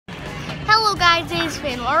Hello guys, it's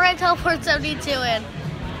Finn. Where I teleport 72 in?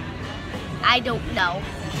 I don't know.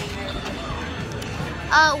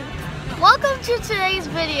 Welcome to today's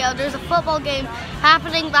video. There's a football game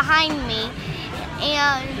happening behind me,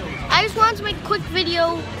 and I just wanted to make a quick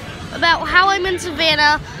video about how I'm in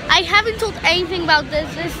Savannah. I haven't told anything about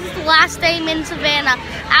this. This is the last day I'm in Savannah.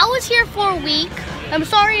 I was here for a week. I'm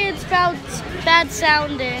sorry it's bad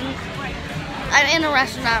sounding. I'm in a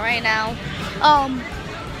restaurant right now.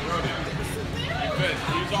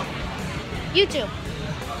 YouTube.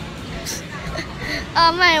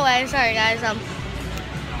 Anyway, sorry guys.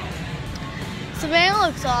 Savannah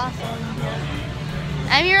looks awesome.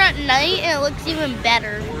 I'm here at night and it looks even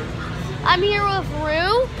better. I'm here with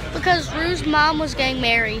Rue because Rue's mom was getting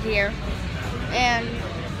married here. And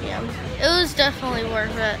yeah, it was definitely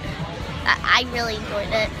worth it. I really enjoyed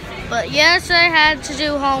it. But yes, I had to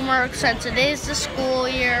do homework since it is the school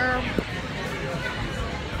year.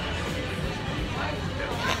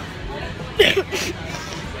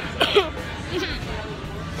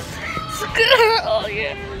 Oh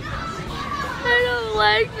yeah. I don't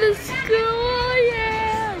like the school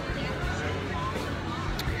yet.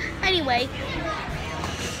 Anyway,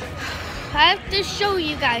 I have to show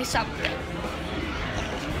you guys something.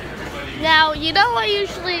 Now, you know I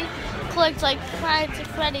usually collect like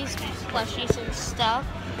Freddy's plushies and stuff.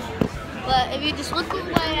 But if you just look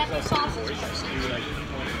away at the sausage person.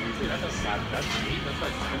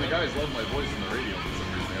 And the guys love my voice in the radio for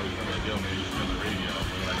some reason. They always tell me to get me on the radio.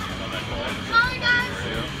 Sorry guys.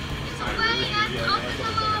 It's playing at the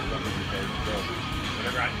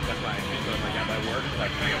Whenever that's why I think like at my work,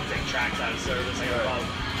 like I gotta take tracks out of service. I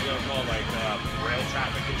gotta call like rail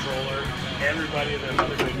traffic controller, everybody and their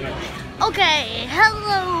mother could do. Okay,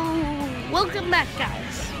 hello. Welcome back,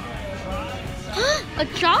 guys. A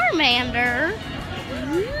Charmander.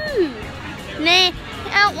 Ooh. Nah,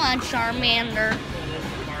 I don't want Charmander.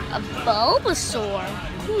 A Bulbasaur.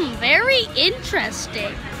 Very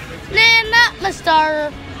interesting. Nah, not my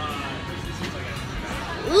starter.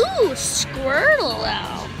 Ooh, Squirtle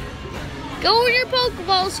now. Go with your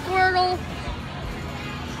Pokeball, Squirtle.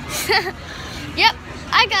 Yep,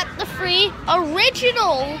 I got the free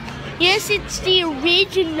original. Yes, it's the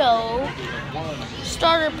original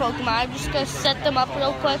starter Pokemon. I'm just going to set them up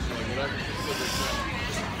real quick.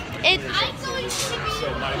 I'm going to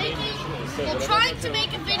be trying to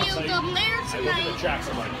make a video down there tonight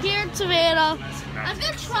here in Savannah. I'm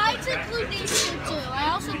going to try to include these two too.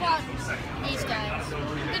 I also bought these guys. I'm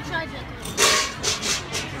going to try to include them.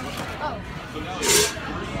 Oh.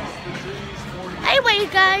 Anyway,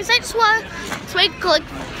 guys, I just want to make a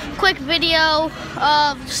quick video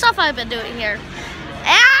of stuff I've been doing here.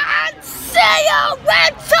 And see you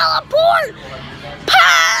when teleport!